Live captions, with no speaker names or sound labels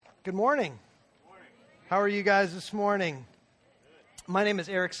Good morning. How are you guys this morning? My name is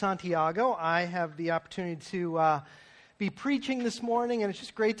Eric Santiago. I have the opportunity to be preaching this morning, and it's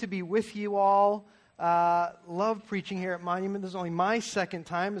just great to be with you all. Love preaching here at Monument. This is only my second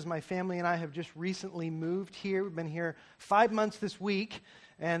time, as my family and I have just recently moved here. We've been here 5 months this week,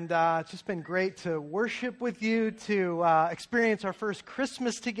 and it's just been great to worship with you, to experience our first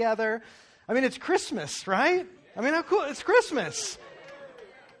Christmas together. I mean, it's Christmas, right? I mean, how cool. It's Christmas.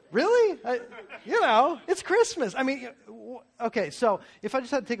 Really? It's Christmas. I mean, okay, so if I just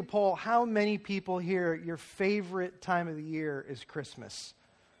had to take a poll, how many people here, your favorite time of the year is Christmas?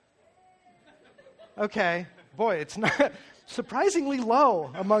 Okay, boy, it's not surprisingly low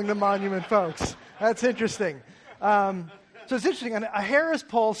among the Monument folks. That's interesting. So it's interesting. A Harris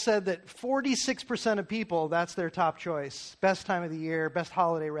poll said that 46% of people, that's their top choice. Best time of the year, best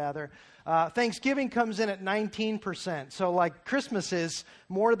holiday rather. Thanksgiving comes in at 19%. So like Christmas is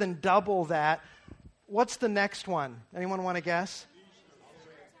more than double that. What's the next one? Anyone want to guess?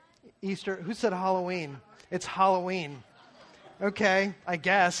 Easter. Who said Halloween? It's Halloween. Okay, I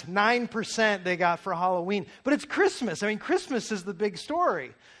guess. 9% they got for Halloween. But it's Christmas. I mean, Christmas is the big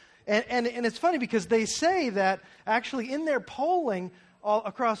story. And it's funny because they say that actually in their polling,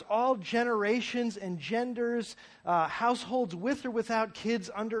 across all generations and genders, households with or without kids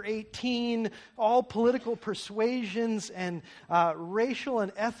under 18, all political persuasions and racial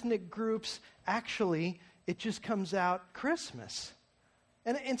and ethnic groups, actually, it just comes out Christmas.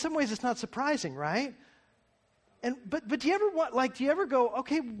 And in some ways, it's not surprising, right? But do you ever go,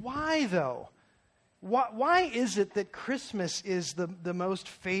 okay, why though? Why is it that Christmas is the most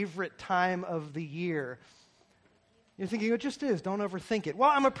favorite time of the year? You're thinking, it just is. Don't overthink it. Well,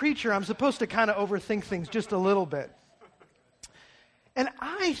 I'm a preacher. I'm supposed to kind of overthink things just a little bit. And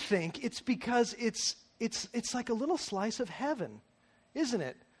I think it's because it's like a little slice of heaven, isn't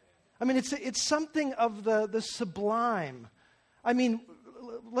it? I mean, it's something of the sublime. I mean,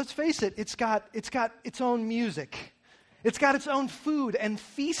 let's face it. It's got its own music. It's got its own food and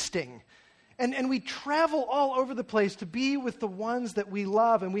feasting. And we travel all over the place to be with the ones that we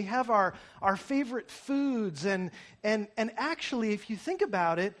love, and we have our favorite foods, and actually, if you think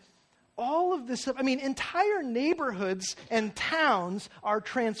about it, all of this, I mean, entire neighborhoods and towns are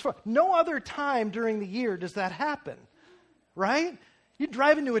transformed. No other time during the year does that happen, right? You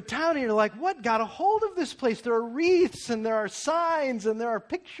drive into a town and you're like, what got a hold of this place? There are wreaths, and there are signs, and there are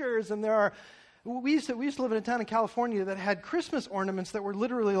pictures, and there are... We used to live in a town in California that had Christmas ornaments that were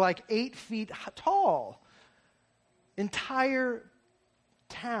literally like 8 feet tall. Entire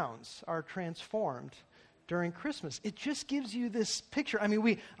towns are transformed during Christmas. It just gives you this picture. I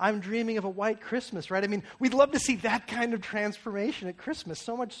mean, I'm dreaming of a white Christmas, right? I mean, we'd love to see that kind of transformation at Christmas,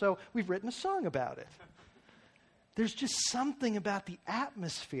 so much so we've written a song about it. There's just something about the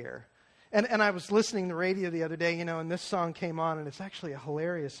atmosphere. And I was listening to the radio the other day, and this song came on, and it's actually a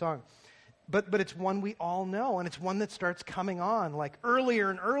hilarious song. But it's one we all know, and it's one that starts coming on like earlier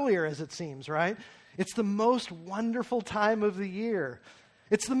and earlier as it seems, right? It's the most wonderful time of the year.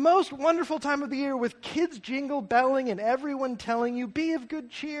 It's the most wonderful time of the year with kids jingle belling and everyone telling you, be of good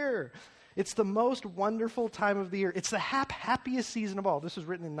cheer. It's the most wonderful time of the year. It's the happiest season of all. This was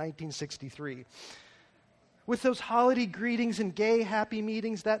written in 1963. With those holiday greetings and gay happy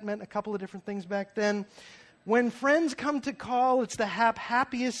meetings, that meant a couple of different things back then. When friends come to call, it's the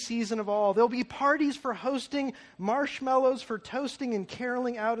happiest season of all. There'll be parties for hosting, marshmallows for toasting and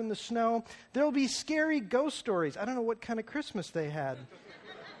caroling out in the snow. There'll be scary ghost stories. I don't know what kind of Christmas they had.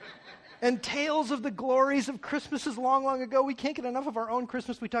 And tales of the glories of Christmases long, long ago. We can't get enough of our own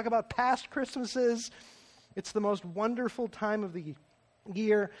Christmas. We talk about past Christmases. It's the most wonderful time of the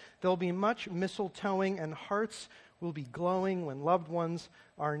year. There'll be much mistletoeing, and hearts will be glowing when loved ones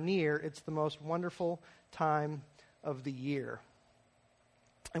are near. It's the most wonderful time of the year.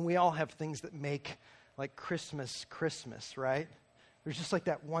 And we all have things that make like Christmas, right? There's just like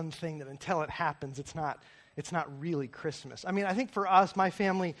that one thing that until it happens, it's not really Christmas. I mean, I think for us, my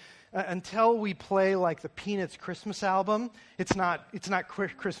family, until we play like the Peanuts Christmas album, it's not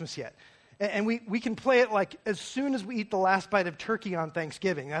Christmas yet. And we can play it like as soon as we eat the last bite of turkey on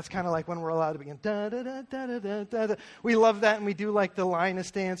Thanksgiving. That's kind of like when we're allowed to begin. Da, da, da, da, da, da, da, da. We love that, and we do like the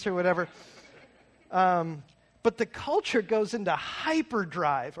Linus dance or whatever. But the culture goes into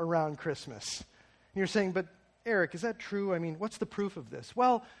hyperdrive around Christmas. And you're saying, but Eric, is that true? I mean, what's the proof of this?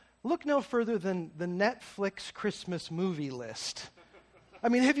 Well, look no further than the Netflix Christmas movie list. I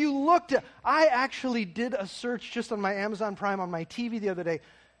mean, have you looked at... I actually did a search just on my Amazon Prime on my TV the other day.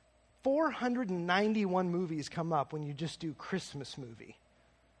 491 movies come up when you just do Christmas movie.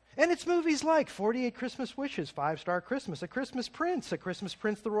 And it's movies like 48 Christmas Wishes, 5-Star Christmas, A Christmas Prince,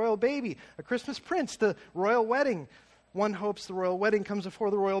 the Royal Baby, A Christmas Prince, the Royal Wedding. One hopes the royal wedding comes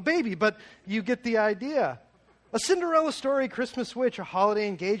before the royal baby, but you get the idea. A Cinderella Story, Christmas Witch, A Holiday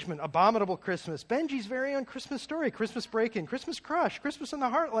Engagement, Abominable Christmas, Benji's Very Own Christmas Story, Christmas Break-In, Christmas Crush, Christmas in the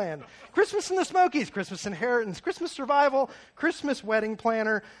Heartland, Christmas in the Smokies, Christmas Inheritance, Christmas Survival, Christmas Wedding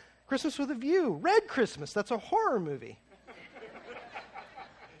Planner, Christmas with a View, Red Christmas, that's a horror movie.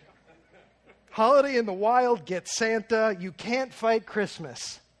 Holiday in the Wild, Get Santa, You Can't Fight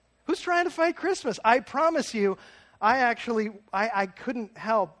Christmas. Who's trying to fight Christmas? I promise you, I couldn't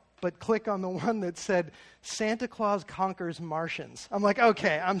help but click on the one that said, Santa Claus Conquers Martians. I'm like,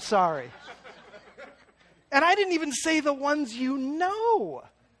 okay, I'm sorry. And I didn't even say the ones you know,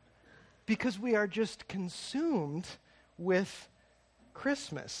 because we are just consumed with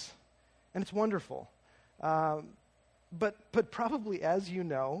Christmas. And it's wonderful. But probably, as you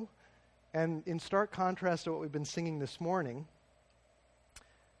know, and in stark contrast to what we've been singing this morning,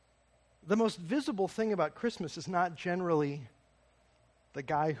 the most visible thing about Christmas is not generally the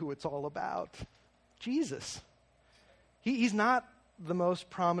guy who it's all about, Jesus. He's not the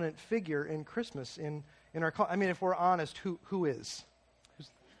most prominent figure in Christmas in our culture. I mean, if we're honest, who is?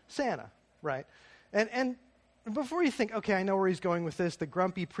 Santa, right? And before you think, okay, I know where he's going with this, the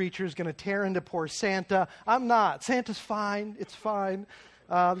grumpy preacher's going to tear into poor Santa. I'm not. Santa's fine. It's fine.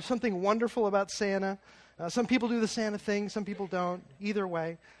 There's something wonderful about Santa. Some people do the Santa thing. Some people don't. Either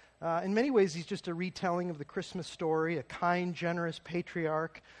way. In many ways, he's just a retelling of the Christmas story, a kind, generous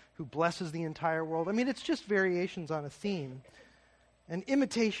patriarch who blesses the entire world. I mean, it's just variations on a theme. And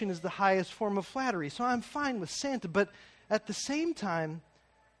imitation is the highest form of flattery. So I'm fine with Santa. But at the same time,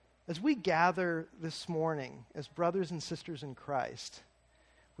 as we gather this morning as brothers and sisters in Christ,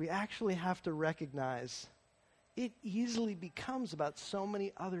 we actually have to recognize it easily becomes about so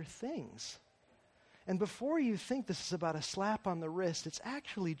many other things. And before you think this is about a slap on the wrist, it's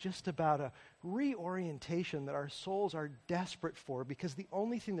actually just about a reorientation that our souls are desperate for, because the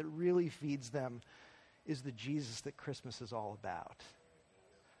only thing that really feeds them is the Jesus that Christmas is all about.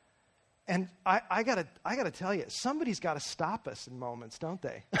 And I gotta tell you, somebody's got to stop us in moments, don't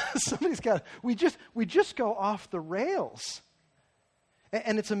they? We just go off the rails.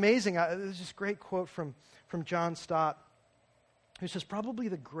 And it's amazing. There's this great quote from John Stott, who says, probably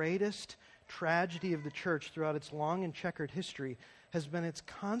the greatest tragedy of the church throughout its long and checkered history has been its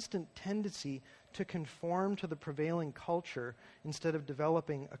constant tendency to conform to the prevailing culture instead of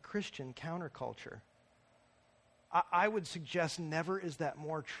developing a Christian counterculture. I would suggest never is that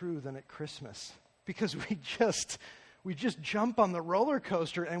more true than at Christmas, because we just jump on the roller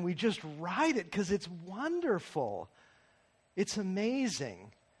coaster and we just ride it because it's wonderful. It's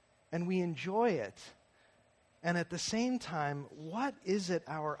amazing, and we enjoy it. And at the same time, what is it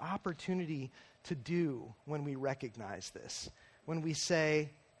our opportunity to do when we recognize this? When we say,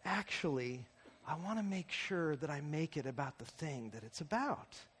 actually, I want to make sure that I make it about the thing that it's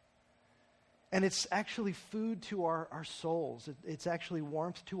about. And it's actually food to our souls. It's actually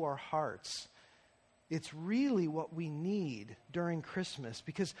warmth to our hearts. It's really what we need during Christmas,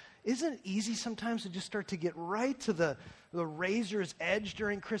 because isn't it easy sometimes to just start to get right to the razor's edge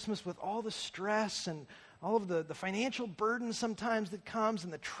during Christmas with all the stress and all of the financial burden sometimes that comes,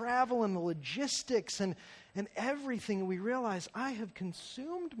 and the travel and the logistics and everything. We realize I have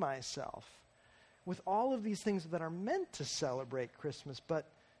consumed myself with all of these things that are meant to celebrate Christmas, but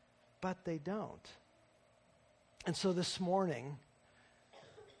they don't. And so this morning,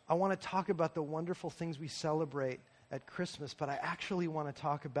 I want to talk about the wonderful things we celebrate at Christmas, but I actually want to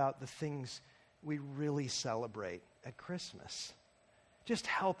talk about the things we really celebrate at Christmas. Just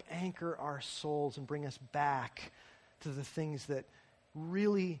help anchor our souls and bring us back to the things that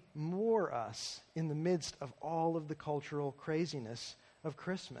really moor us in the midst of all of the cultural craziness of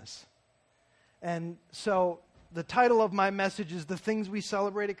Christmas. And so the title of my message is The Things We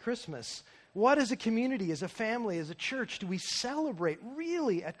Celebrate at Christmas. What as a community, as a family, as a church do we celebrate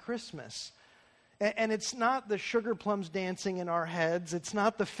really at Christmas? And it's not the sugar plums dancing in our heads. It's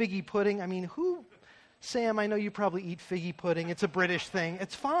not the figgy pudding. I mean, Sam, I know you probably eat figgy pudding. It's a British thing.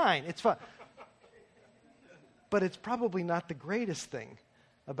 It's fine. It's fine. But it's probably not the greatest thing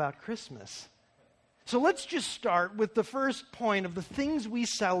about Christmas. So let's just start with the first point of the things we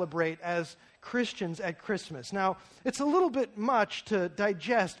celebrate as Christians at Christmas. Now, it's a little bit much to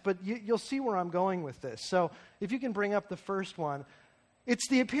digest, but you'll see where I'm going with this. So if you can bring up the first one. It's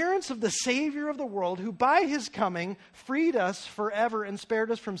the appearance of the Savior of the world, who by his coming freed us forever and spared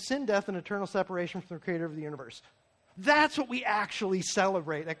us from sin, death, and eternal separation from the Creator of the universe. That's what we actually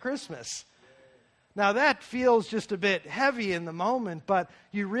celebrate at Christmas. Now that feels just a bit heavy in the moment, but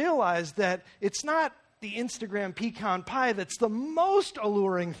you realize that it's not the Instagram pecan pie that's the most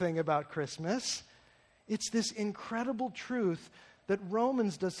alluring thing about Christmas. It's this incredible truth that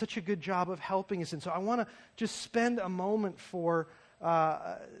Romans does such a good job of helping us in. So I want to just spend a moment for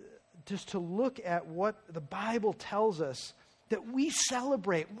just to look at what the Bible tells us that we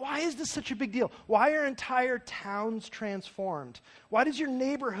celebrate. Why is this such a big deal? Why are entire towns transformed? Why does your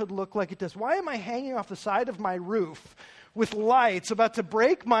neighborhood look like it does? Why am I hanging off the side of my roof with lights about to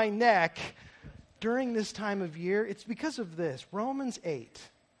break my neck during this time of year? It's because of this. Romans 8,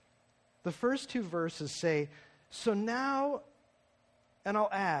 the first two verses say, so now, and I'll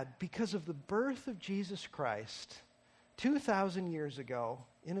add, because of the birth of Jesus Christ 2,000 years ago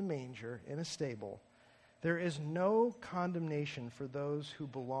in a manger, in a stable, there is no condemnation for those who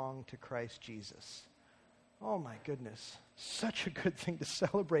belong to Christ Jesus. Oh my goodness, such a good thing to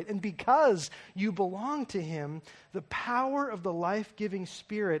celebrate. And because you belong to him, the power of the life-giving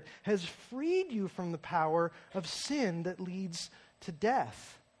Spirit has freed you from the power of sin that leads to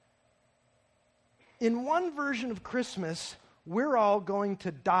death. In one version of Christmas, we're all going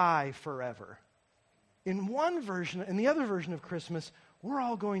to die forever. In the other version of Christmas, we're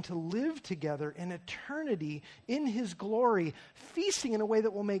all going to live together in eternity in his glory, feasting in a way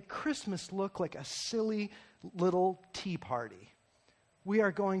that will make Christmas look like a silly little tea party. We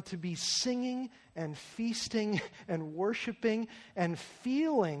are going to be singing and feasting and worshiping and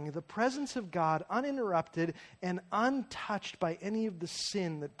feeling the presence of God uninterrupted and untouched by any of the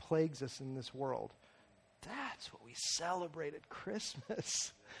sin that plagues us in this world. That's what we celebrate at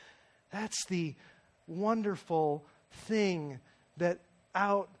Christmas. That's the wonderful thing that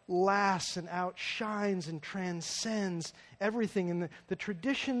outlasts and outshines and transcends everything. And the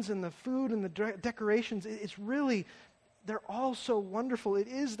traditions and the food and the decorations, it's really, they're all so wonderful. It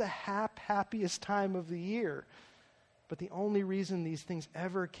is the happiest time of the year. But the only reason these things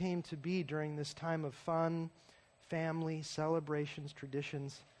ever came to be during this time of fun, family, celebrations,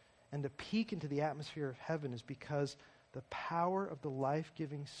 traditions, and to peek into the atmosphere of heaven is because the power of the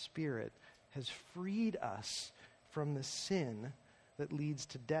life-giving Spirit has freed us from the sin that leads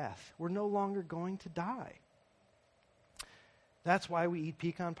to death. We're no longer going to die. That's why we eat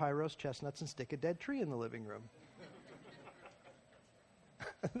pecan pie, roast chestnuts, and stick a dead tree in the living room.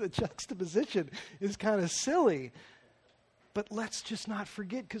 The juxtaposition is kind of silly. But let's just not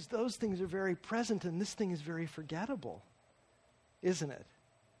forget, because those things are very present and this thing is very forgettable, isn't it?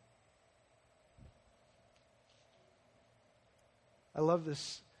 I love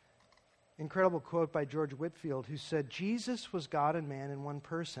this incredible quote by George Whitefield, who said, Jesus was God and man in one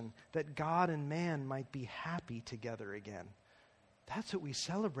person, that God and man might be happy together again. That's what we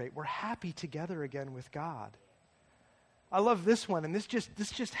celebrate. We're happy together again with God. I love this one, and this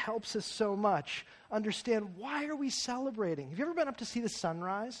just helps us so much understand, why are we celebrating? Have you ever been up to see the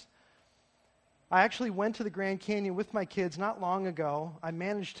sunrise? I actually went to the Grand Canyon with my kids not long ago. I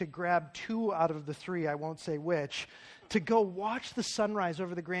managed to grab 2 out of the 3, I won't say which, to go watch the sunrise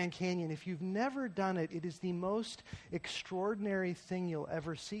over the Grand Canyon. If you've never done it, it is the most extraordinary thing you'll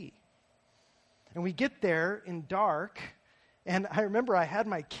ever see. And we get there in dark, and I remember I had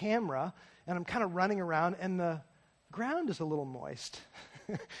my camera, and I'm kind of running around, and the ground is a little moist.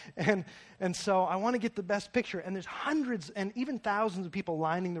 and so I want to get the best picture. And there's hundreds and even thousands of people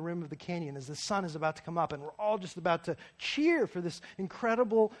lining the rim of the canyon as the sun is about to come up. And we're all just about to cheer for this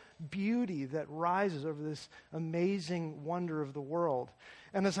incredible beauty that rises over this amazing wonder of the world.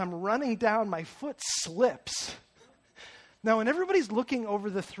 And as I'm running down, my foot slips. Now, when everybody's looking over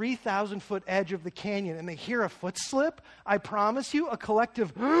the 3,000-foot edge of the canyon and they hear a foot slip, I promise you, a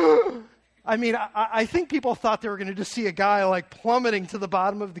collective I mean, I think people thought they were going to just see a guy like plummeting to the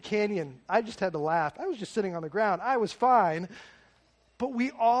bottom of the canyon. I just had to laugh. I was just sitting on the ground. I was fine. But we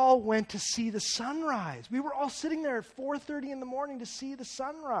all went to see the sunrise. We were all sitting there at 4:30 in the morning to see the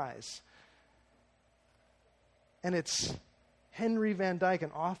sunrise. And it's Henry Van Dyke,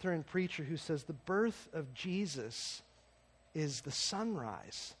 an author and preacher, who says the birth of Jesus is the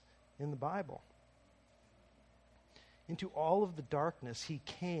sunrise in the Bible. Into all of the darkness he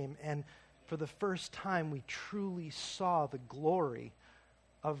came, and for the first time, we truly saw the glory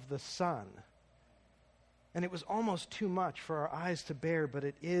of the sun. And it was almost too much for our eyes to bear, but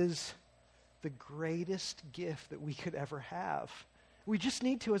it is the greatest gift that we could ever have. We just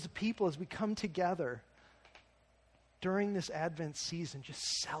need to, as a people, as we come together during this Advent season, just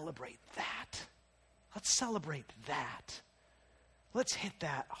celebrate that. Let's celebrate that. Let's hit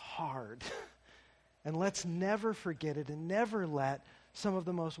that hard. And let's never forget it and never let some of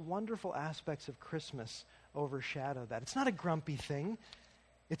the most wonderful aspects of Christmas overshadow that. It's not a grumpy thing.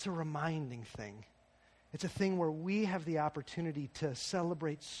 It's a reminding thing It's a thing where we have the opportunity to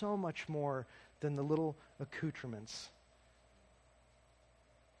celebrate so much more than the little accoutrements.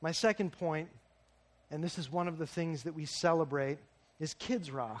 My second point, and this is one of the things that we celebrate, is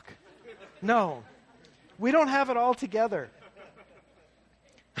Kids Rock. No, we don't have it all together,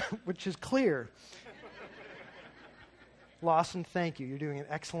 which is clear. Lawson, thank you. You're doing an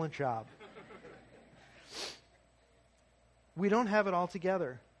excellent job. We don't have it all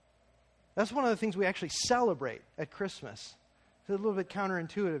together. That's one of the things we actually celebrate at Christmas. It's a little bit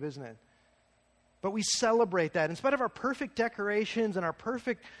counterintuitive, isn't it? But we celebrate that. In spite of our perfect decorations and our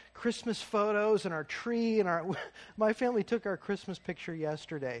perfect Christmas photos and our tree and my family took our Christmas picture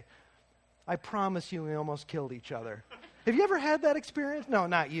yesterday. I promise you we almost killed each other. Have you ever had that experience? No,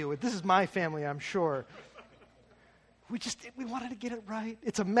 not you. This is my family, I'm sure. We wanted to get it right.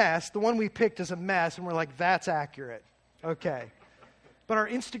 It's a mess. The one we picked is a mess, and we're like, that's accurate. Okay. But our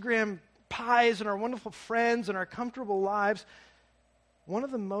Instagram pies and our wonderful friends and our comfortable lives, one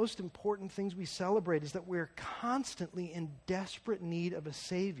of the most important things we celebrate is that we're constantly in desperate need of a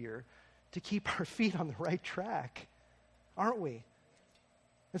Savior to keep our feet on the right track, aren't we?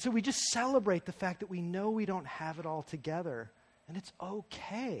 And so we just celebrate the fact that we know we don't have it all together, and it's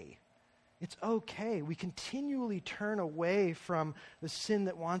okay. It's okay. We continually turn away from the sin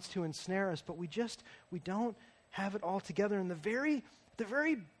that wants to ensnare us, but we don't have it all together. And the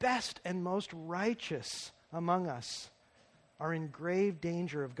very best and most righteous among us are in grave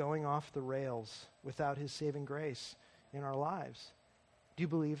danger of going off the rails without His saving grace in our lives. Do you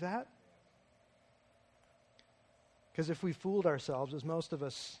believe that? Because if we fooled ourselves, as most of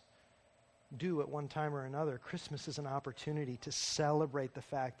us do at one time or another, Christmas is an opportunity to celebrate the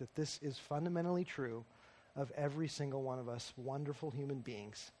fact that this is fundamentally true of every single one of us wonderful human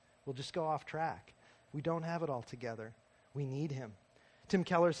beings. We'll just go off track. We don't have it all together. We need Him. Tim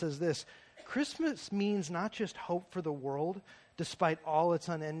Keller says this: Christmas means not just hope for the world despite all its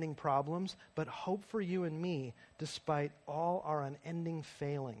unending problems, but hope for you and me despite all our unending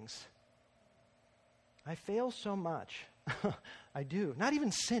failings. I fail so much. I do. Not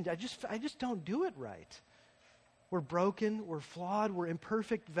even sinned. I just don't do it right. We're broken, we're flawed, we're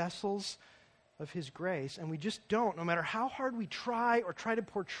imperfect vessels of His grace, and we just don't, no matter how hard we try or try to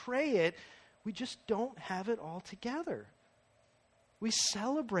portray it, we just don't have it all together. We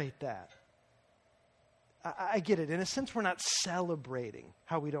celebrate that. I get it. In a sense, we're not celebrating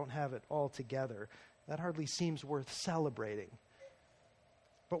how we don't have it all together. That hardly seems worth celebrating.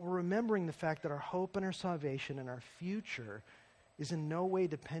 But we're remembering the fact that our hope and our salvation and our future is in no way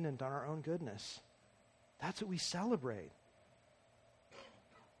dependent on our own goodness. That's what we celebrate.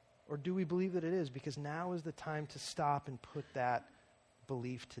 Or do we believe that it is? Because now is the time to stop and put that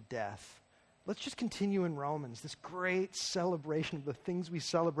belief to death. Let's just continue in Romans, this great celebration of the things we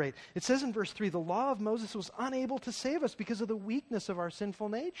celebrate. It says in verse 3, the law of Moses was unable to save us because of the weakness of our sinful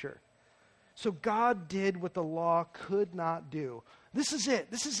nature. So God did what the law could not do. This is it.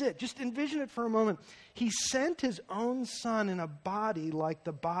 This is it. Just envision it for a moment. He sent His own Son in a body like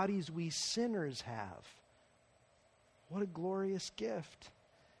the bodies we sinners have. What a glorious gift.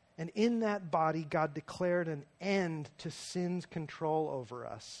 And in that body, God declared an end to sin's control over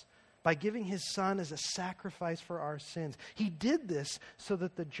us by giving His Son as a sacrifice for our sins. He did this so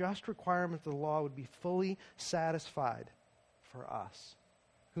that the just requirement of the law would be fully satisfied for us,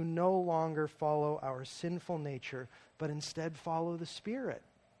 who no longer follow our sinful nature, but instead follow the Spirit.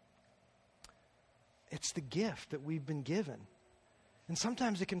 It's the gift that we've been given. And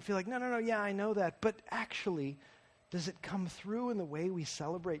sometimes it can feel like, no, yeah, I know that. But actually, does it come through in the way we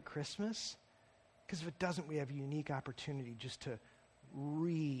celebrate Christmas? Because if it doesn't, we have a unique opportunity just to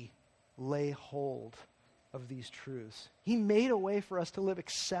lay hold of these truths. He made a way for us to live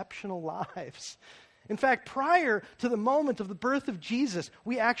exceptional lives. In fact, prior to the moment of the birth of Jesus,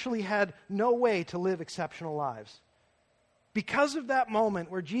 we actually had no way to live exceptional lives. Because of that moment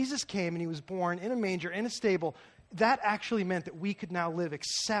where Jesus came and He was born in a manger, in a stable, that actually meant that we could now live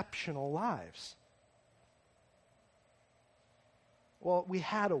exceptional lives. Well, we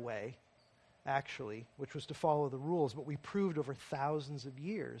had a way, actually, which was to follow the rules, but we proved over thousands of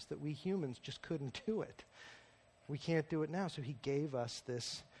years that we humans just couldn't do it. We can't do it now, so He gave us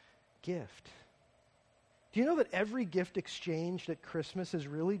this gift. Do you know that every gift exchanged at Christmas is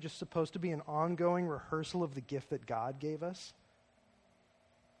really just supposed to be an ongoing rehearsal of the gift that God gave us?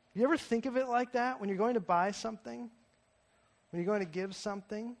 You ever think of it like that when you're going to buy something? When you're going to give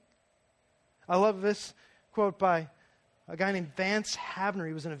something? I love this quote by a guy named Vance Havner.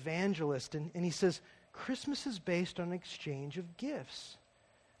 He was an evangelist, and he says, Christmas is based on an exchange of gifts.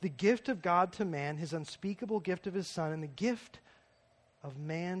 The gift of God to man, His unspeakable gift of His Son, and the gift of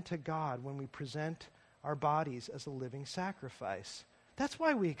man to God when we present our bodies as a living sacrifice. That's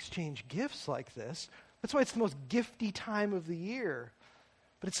why we exchange gifts like this. That's why it's the most gifty time of the year.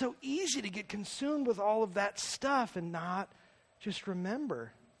 But it's so easy to get consumed with all of that stuff and not just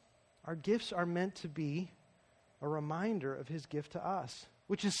remember. Our gifts are meant to be a reminder of his gift to us,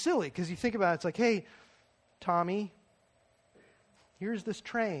 which is silly because you think about it, it's like, hey, Tommy, here's this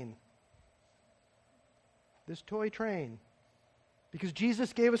train, this toy train. Because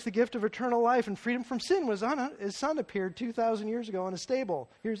Jesus gave us the gift of eternal life and freedom from sin. His son appeared 2,000 years ago in a stable.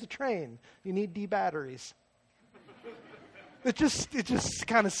 Here's the train. You need D batteries. It just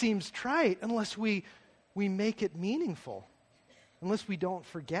kind of seems trite unless we make it meaningful, unless we don't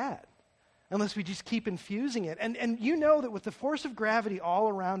forget, unless we just keep infusing it. And you know that with the force of gravity all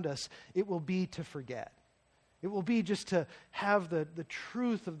around us, it will be to forget. It will be just to have the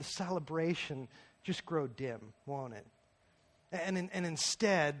truth of the celebration just grow dim, won't it? And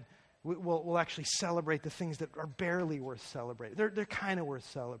instead, we'll actually celebrate the things that are barely worth celebrating. They're kind of worth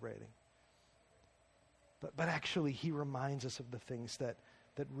celebrating. But actually, he reminds us of the things that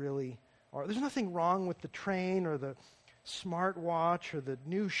really are. There's nothing wrong with the train or the smartwatch or the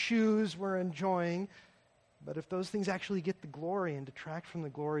new shoes we're enjoying. But if those things actually get the glory and detract from the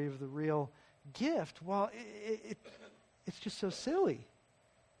glory of the real gift, well, it's just so silly.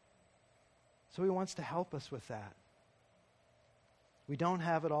 So he wants to help us with that. We don't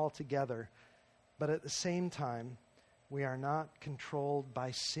have it all together, but at the same time, we are not controlled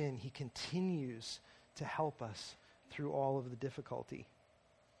by sin. He continues to help us through all of the difficulty.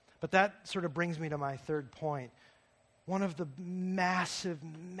 But that sort of brings me to my third point. One of the massive,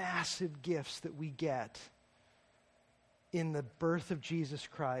 massive gifts that we get in the birth of Jesus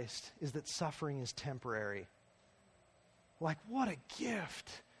Christ is that suffering is temporary. Like, what a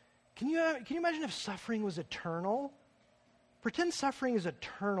gift. Can you imagine if suffering was eternal? Pretend suffering is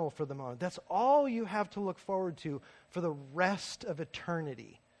eternal for the moment. That's all you have to look forward to for the rest of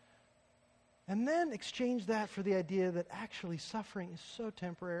eternity. And then exchange that for the idea that actually suffering is so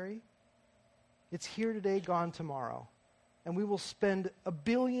temporary. It's here today, gone tomorrow. And we will spend 1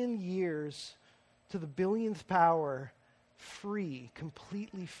 billion years to the billionth power free,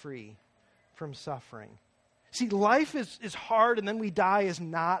 completely free from suffering. See, life is hard and then we die is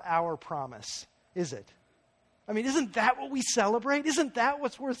not our promise, is it? I mean, isn't that what we celebrate? Isn't that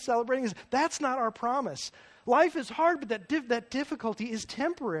what's worth celebrating? That's not our promise. Life is hard, but that difficulty is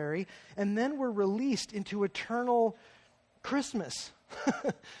temporary, and then we're released into eternal Christmas,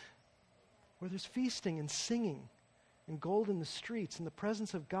 where there's feasting and singing and gold in the streets and the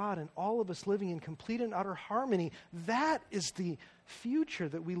presence of God and all of us living in complete and utter harmony. That is the future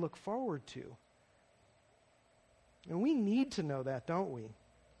that we look forward to. And we need to know that, don't we?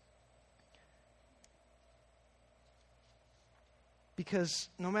 Because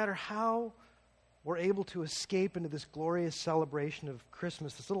no matter how we're able to escape into this glorious celebration of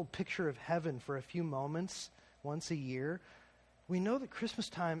Christmas, this little picture of heaven for a few moments, once a year, we know that Christmas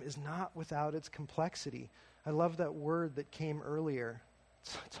time is not without its complexity. I love that word that came earlier.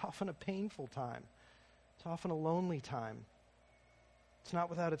 It's often a painful time. It's often a lonely time. It's not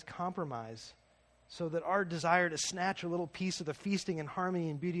without its compromise. So that our desire to snatch a little piece of the feasting and harmony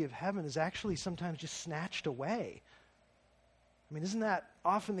and beauty of heaven is actually sometimes just snatched away. I mean, isn't that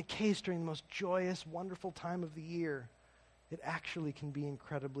often the case during the most joyous, wonderful time of the year? It actually can be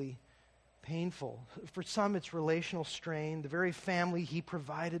incredibly painful. For some, it's relational strain. The very family he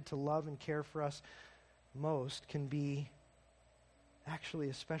provided to love and care for us most can be actually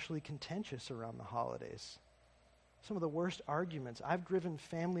especially contentious around the holidays. Some of the worst arguments. I've driven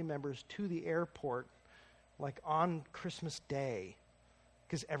family members to the airport like on Christmas Day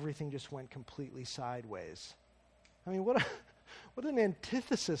because everything just went completely sideways. I mean, what an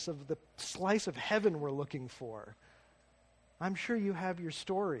antithesis of the slice of heaven we're looking for. I'm sure you have your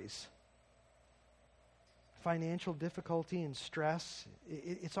stories. Financial difficulty and stress,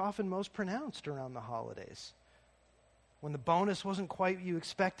 it's often most pronounced around the holidays. When the bonus wasn't quite what you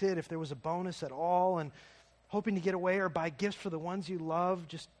expected, if there was a bonus at all, and hoping to get away or buy gifts for the ones you love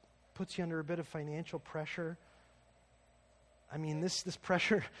just puts you under a bit of financial pressure. I mean, this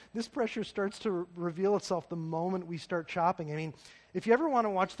pressure starts to reveal itself the moment we start shopping. I mean, if you ever want to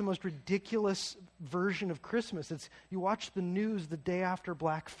watch the most ridiculous version of Christmas, it's you watch the news the day after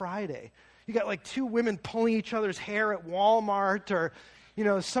Black Friday. You got like two women pulling each other's hair at Walmart, or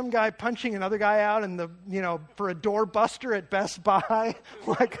some guy punching another guy out for a doorbuster at Best Buy.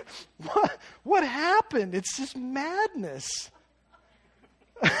 Like, what happened? It's just madness.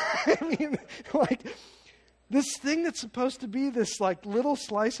 I mean, like, this thing that's supposed to be this like little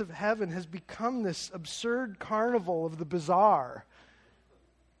slice of heaven has become this absurd carnival of the bizarre.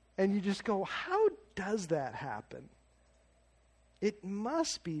 And you just go, how does that happen? It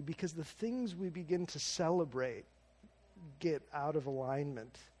must be because the things we begin to celebrate get out of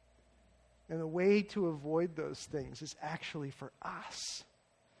alignment. And the way to avoid those things is actually for us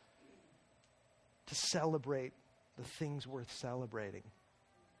to celebrate the things worth celebrating.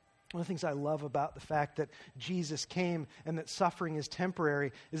 One of the things I love about the fact that Jesus came and that suffering is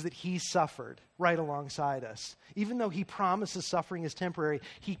temporary is that he suffered right alongside us. Even though he promises suffering is temporary,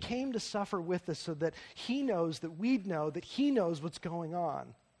 he came to suffer with us so that he knows that we'd know that he knows what's going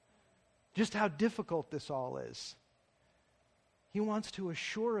on. Just how difficult this all is. He wants to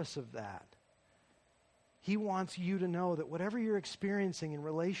assure us of that. He wants you to know that whatever you're experiencing in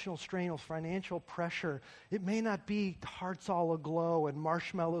relational strain or financial pressure, it may not be hearts all aglow and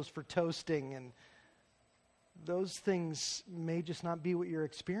marshmallows for toasting, and those things may just not be what you're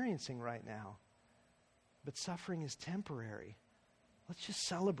experiencing right now. But suffering is temporary. Let's just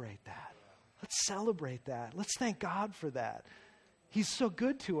celebrate that. Let's celebrate that. Let's thank God for that. He's so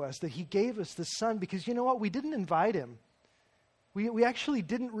good to us that he gave us the Son because you know what? We didn't invite him. We actually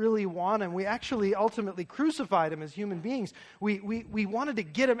didn't really want him. We actually ultimately crucified him as human beings. We wanted to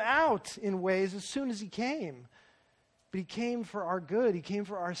get him out in ways as soon as he came. But he came for our good. He came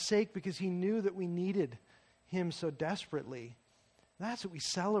for our sake because he knew that we needed him so desperately. That's what we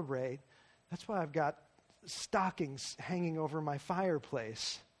celebrate. That's why I've got stockings hanging over my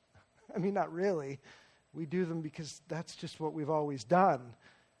fireplace. I mean, not really. We do them because that's just what we've always done.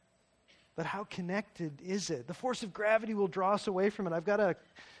 But how connected is it? The force of gravity will draw us away from it. I've got to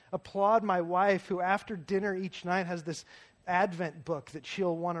applaud my wife who after dinner each night has this Advent book that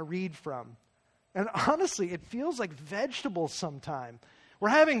she'll want to read from. And honestly, it feels like vegetables sometime. We're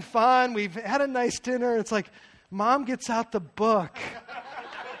having fun. We've had a nice dinner. It's like, Mom gets out the book.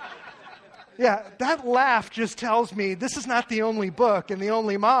 Yeah, that laugh just tells me this is not the only book and the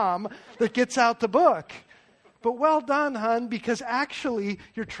only mom that gets out the book. But well done, hon, because actually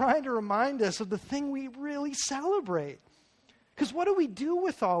you're trying to remind us of the thing we really celebrate. Because what do we do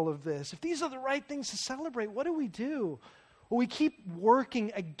with all of this? If these are the right things to celebrate, what do we do? Well, we keep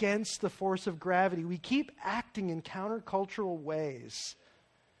working against the force of gravity. We keep acting in countercultural ways.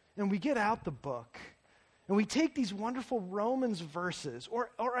 And we get out the book. And we take these wonderful Romans verses,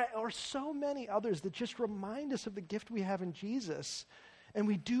 or so many others that just remind us of the gift we have in Jesus, and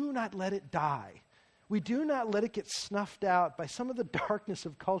we do not let it die. We do not let it get snuffed out by some of the darkness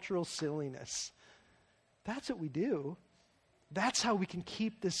of cultural silliness. That's what we do. That's how we can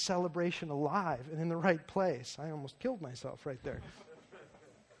keep this celebration alive and in the right place. I almost killed myself right there.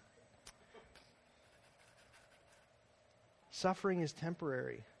 Suffering is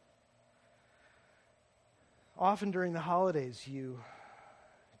temporary. Often during the holidays, you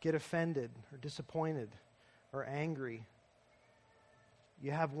get offended or disappointed or angry. You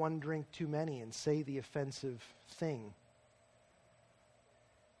have one drink too many and say the offensive thing.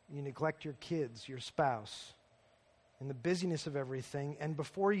 You neglect your kids, your spouse, in the busyness of everything, and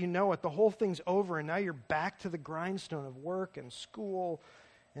before you know it, the whole thing's over, and now you're back to the grindstone of work and school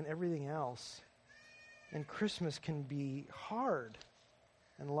and everything else. And Christmas can be hard,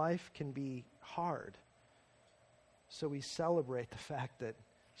 and life can be hard. So we celebrate the fact that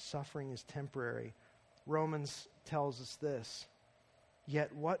suffering is temporary. Romans tells us this.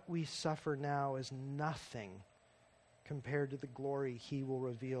 Yet what we suffer now is nothing compared to the glory he will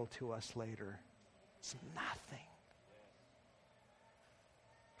reveal to us later. It's nothing.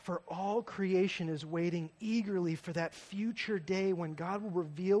 For all creation is waiting eagerly for that future day when God will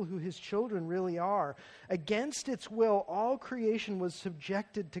reveal who his children really are. Against its will, all creation was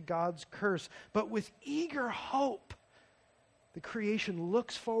subjected to God's curse, but with eager hope, the creation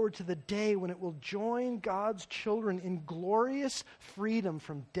looks forward to the day when it will join God's children in glorious freedom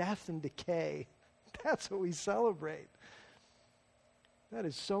from death and decay. That's what we celebrate. That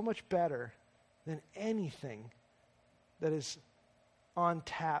is so much better than anything that is on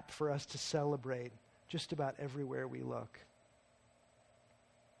tap for us to celebrate just about everywhere we look.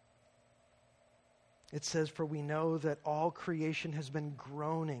 It says, for we know that all creation has been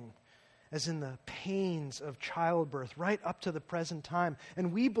groaning as in the pains of childbirth, right up to the present time.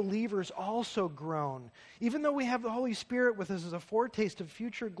 And we believers also groan, even though we have the Holy Spirit with us as a foretaste of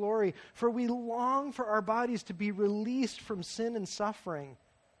future glory, for we long for our bodies to be released from sin and suffering.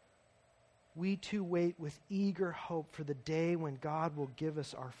 We too wait with eager hope for the day when God will give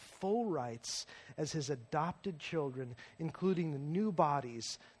us our full rights as his adopted children, including the new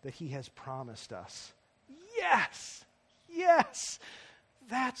bodies that he has promised us. Yes! Yes!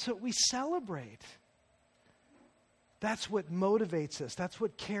 That's what we celebrate. That's what motivates us. That's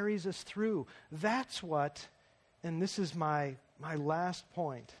what carries us through. That's what, and this is my last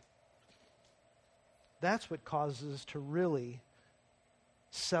point, that's what causes us to really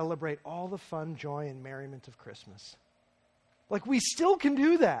celebrate all the fun, joy, and merriment of Christmas. Like, we still can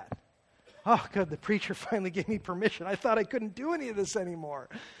do that. Oh, good, the preacher finally gave me permission. I thought I couldn't do any of this anymore.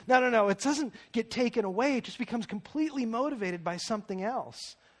 No. It doesn't get taken away. It just becomes completely motivated by something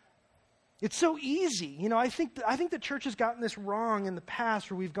else. It's so easy. I think the church has gotten this wrong in the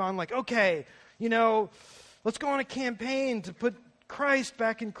past, where we've gone like, okay, let's go on a campaign to put Christ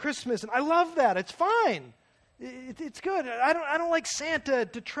back in Christmas. And I love that. It's fine. It's good. I don't like Santa.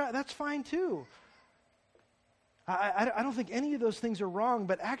 That's fine too. I don't think any of those things are wrong,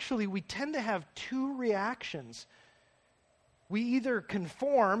 but actually we tend to have two reactions. We either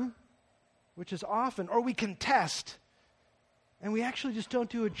conform, which is often, or we contest. And we actually just don't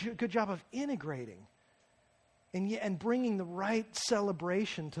do a good job of integrating and bringing the right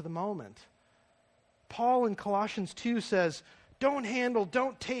celebration to the moment. Paul in Colossians 2 says, don't handle,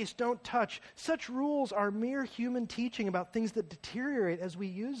 don't taste, don't touch. Such rules are mere human teaching about things that deteriorate as we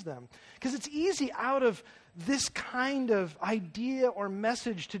use them. Because it's easy out of this kind of idea or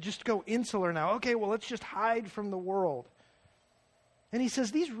message to just go insular now. Okay, well, let's just hide from the world. And he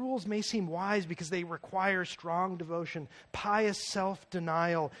says these rules may seem wise because they require strong devotion, pious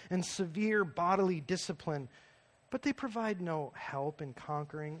self-denial, and severe bodily discipline, but they provide no help in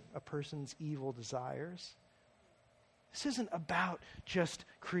conquering a person's evil desires. This isn't about just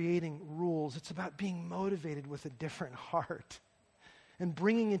creating rules. It's about being motivated with a different heart and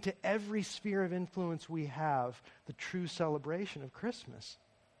bringing into every sphere of influence we have the true celebration of Christmas.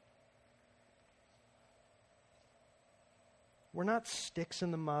 We're not sticks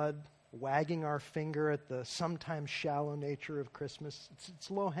in the mud, wagging our finger at the sometimes shallow nature of Christmas.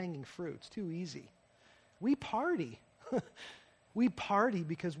 It's low-hanging fruit. It's too easy. We party. We party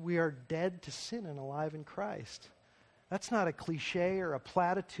because we are dead to sin and alive in Christ. That's not a cliche or a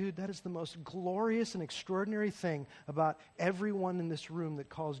platitude. That is the most glorious and extraordinary thing about everyone in this room that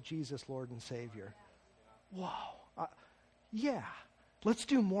calls Jesus Lord and Savior. Wow. Yeah, let's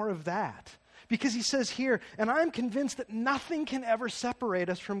do more of that. Because he says here, and I'm convinced that nothing can ever separate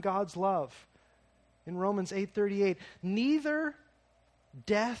us from God's love. In Romans 8:38, neither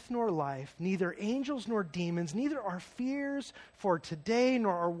death nor life, neither angels nor demons, neither our fears for today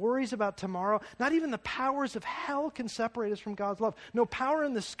nor our worries about tomorrow, not even the powers of hell can separate us from God's love. No power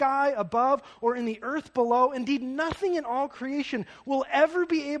in the sky above or in the earth below, indeed nothing in all creation will ever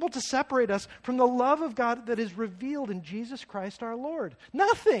be able to separate us from the love of God that is revealed in Jesus Christ our Lord.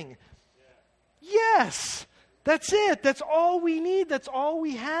 Nothing. Yes, that's it. That's all we need. That's all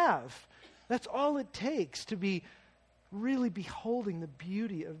we have. That's all it takes to be really beholding the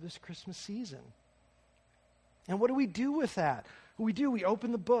beauty of this Christmas season. And what do we do with that? We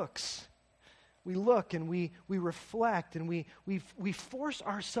open the books. We look and we reflect and we force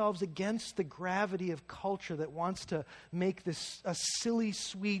ourselves against the gravity of culture that wants to make this a silly,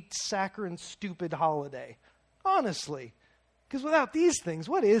 sweet, saccharine, stupid holiday. Honestly. Because without these things,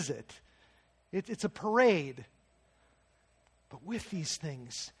 what is it? It's a parade. But with these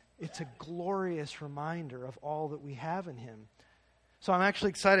things, it's a glorious reminder of all that we have in Him. So I'm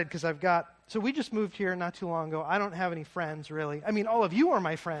actually excited because so we just moved here not too long ago. I don't have any friends, really. I mean, all of you are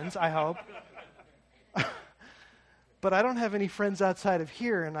my friends, I hope. But I don't have any friends outside of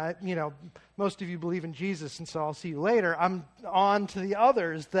here, and most of you believe in Jesus, and so I'll see you later. I'm on to the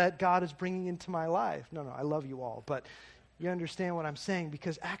others that God is bringing into my life. No, I love you all, but you understand what I'm saying,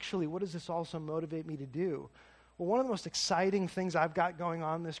 because actually, what does this also motivate me to do? Well, one of the most exciting things I've got going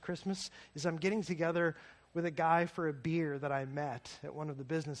on this Christmas is I'm getting together with a guy for a beer that I met at one of the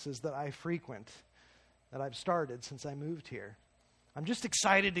businesses that I frequent, that I've started since I moved here. I'm just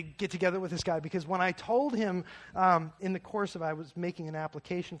excited to get together with this guy because when I told him in the course of I was making an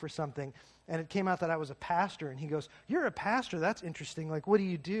application for something, and it came out that I was a pastor, and he goes, "You're a pastor? That's interesting. Like, what do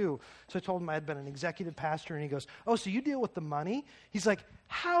you do?" So I told him I had been an executive pastor, and he goes, "Oh, so you deal with the money?" He's like,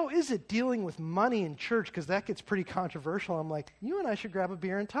 "How is it dealing with money in church? Because that gets pretty controversial." I'm like, "You and I should grab a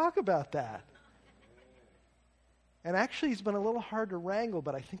beer and talk about that." And actually, he's been a little hard to wrangle,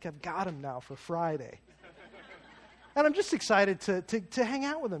 but I think I've got him now for Friday. And I'm just excited to hang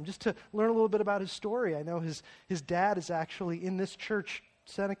out with him, just to learn a little bit about his story. I know his dad is actually in this church,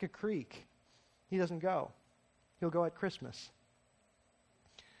 Seneca Creek. He doesn't go. He'll go at Christmas.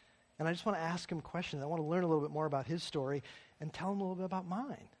 And I just want to ask him questions. I want to learn a little bit more about his story and tell him a little bit about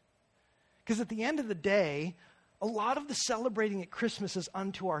mine. Because at the end of the day, a lot of the celebrating at Christmas is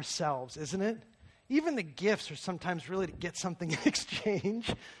unto ourselves, isn't it? Even the gifts are sometimes really to get something in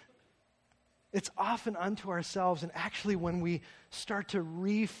exchange. It's often unto ourselves, and actually when we start to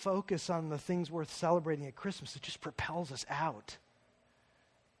refocus on the things worth celebrating at Christmas, it just propels us out.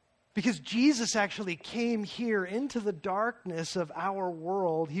 Because Jesus actually came here into the darkness of our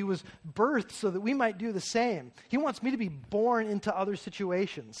world. He was birthed so that we might do the same. He wants me to be born into other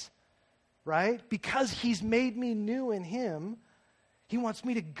situations, right? Because he's made me new in him, he wants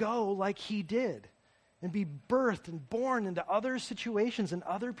me to go like he did and be birthed and born into other situations and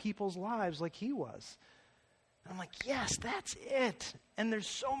other people's lives like he was. And I'm like, yes, that's it. And there's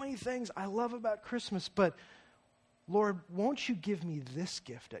so many things I love about Christmas, but Lord, won't you give me this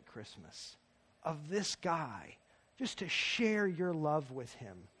gift at Christmas of this guy just to share your love with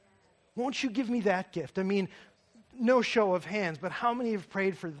him? Won't you give me that gift? I mean, no show of hands, but how many have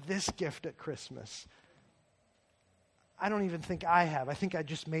prayed for this gift at Christmas? I don't even think I have. I think I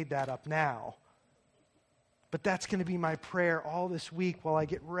just made that up now. But that's going to be my prayer all this week while I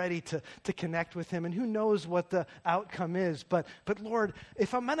get ready to connect with him. And who knows what the outcome is. But Lord,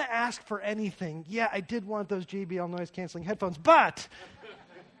 if I'm going to ask for anything, yeah, I did want those JBL noise-canceling headphones, but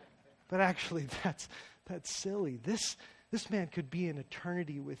actually that's silly. This man could be in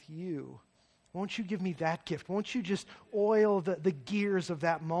eternity with you. Won't you give me that gift? Won't you just oil the gears of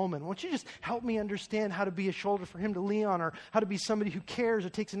that moment? Won't you just help me understand how to be a shoulder for him to lean on, or how to be somebody who cares or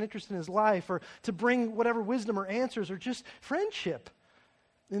takes an interest in his life, or to bring whatever wisdom or answers or just friendship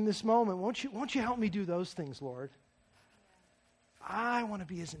in this moment? Won't you help me do those things, Lord? I want to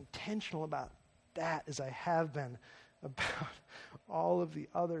be as intentional about that as I have been about all of the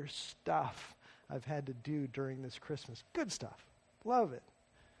other stuff I've had to do during this Christmas. Good stuff. Love it.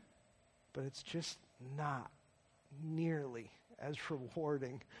 But it's just not nearly as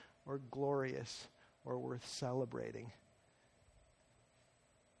rewarding or glorious or worth celebrating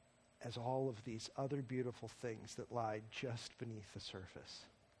as all of these other beautiful things that lie just beneath the surface.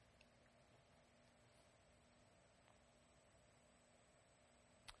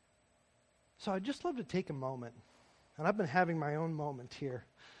 So I'd just love to take a moment, and I've been having my own moment here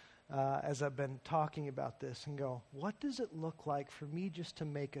as I've been talking about this, and go, what does it look like for me just to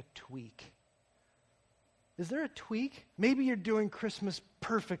make a tweak? Is there a tweak? Maybe you're doing Christmas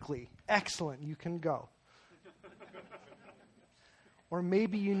perfectly. Excellent, you can go. Or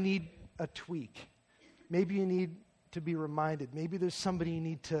maybe you need a tweak. Maybe you need to be reminded. Maybe there's somebody you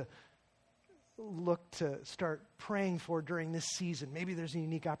need to look to start praying for during this season. Maybe there's a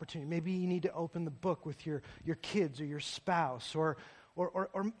unique opportunity. Maybe you need to open the book with your kids or your spouse, or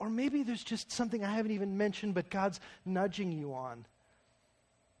maybe there's just something I haven't even mentioned, but God's nudging you on.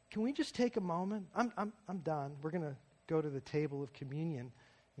 Can we just take a moment? I'm done. We're going to go to the table of communion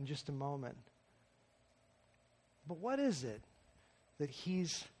in just a moment. But what is it that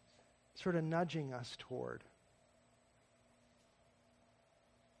he's sort of nudging us toward?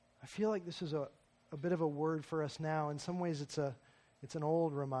 I feel like this is a bit of a word for us now. In some ways it's an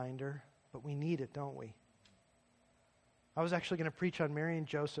old reminder, but we need it, don't we? I was actually going to preach on Mary and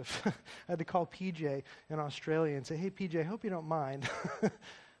Joseph. I had to call PJ in Australia and say, hey, PJ, I hope you don't mind.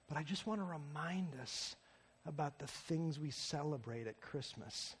 But I just want to remind us about the things we celebrate at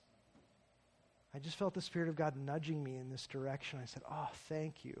Christmas. I just felt the Spirit of God nudging me in this direction. I said, oh,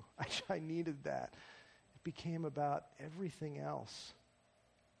 thank you. I needed that. It became about everything else.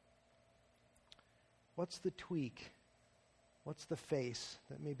 What's the tweak? What's the face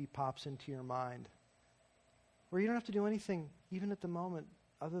that maybe pops into your mind? Where you don't have to do anything, even at the moment,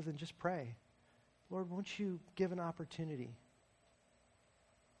 other than just pray. Lord, won't you give an opportunity?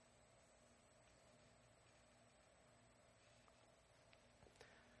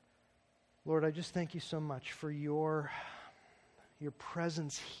 Lord, I just thank you so much for your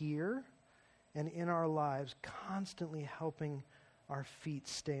presence here and in our lives, constantly helping our feet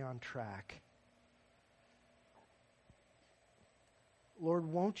stay on track. Lord,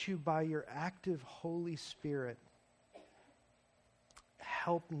 won't you, by your active Holy Spirit,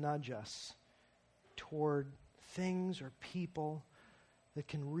 help nudge us toward things or people that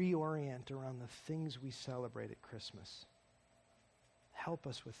can reorient around the things we celebrate at Christmas? Help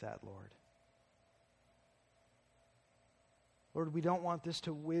us with that, Lord. Lord, we don't want this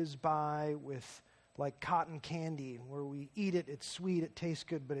to whiz by with like cotton candy, where we eat it, it's sweet, it tastes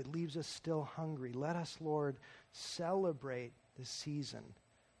good, but it leaves us still hungry. Let us, Lord, celebrate this season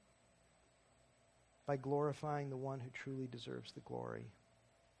by glorifying the one who truly deserves the glory.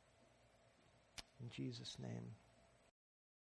 In Jesus' name.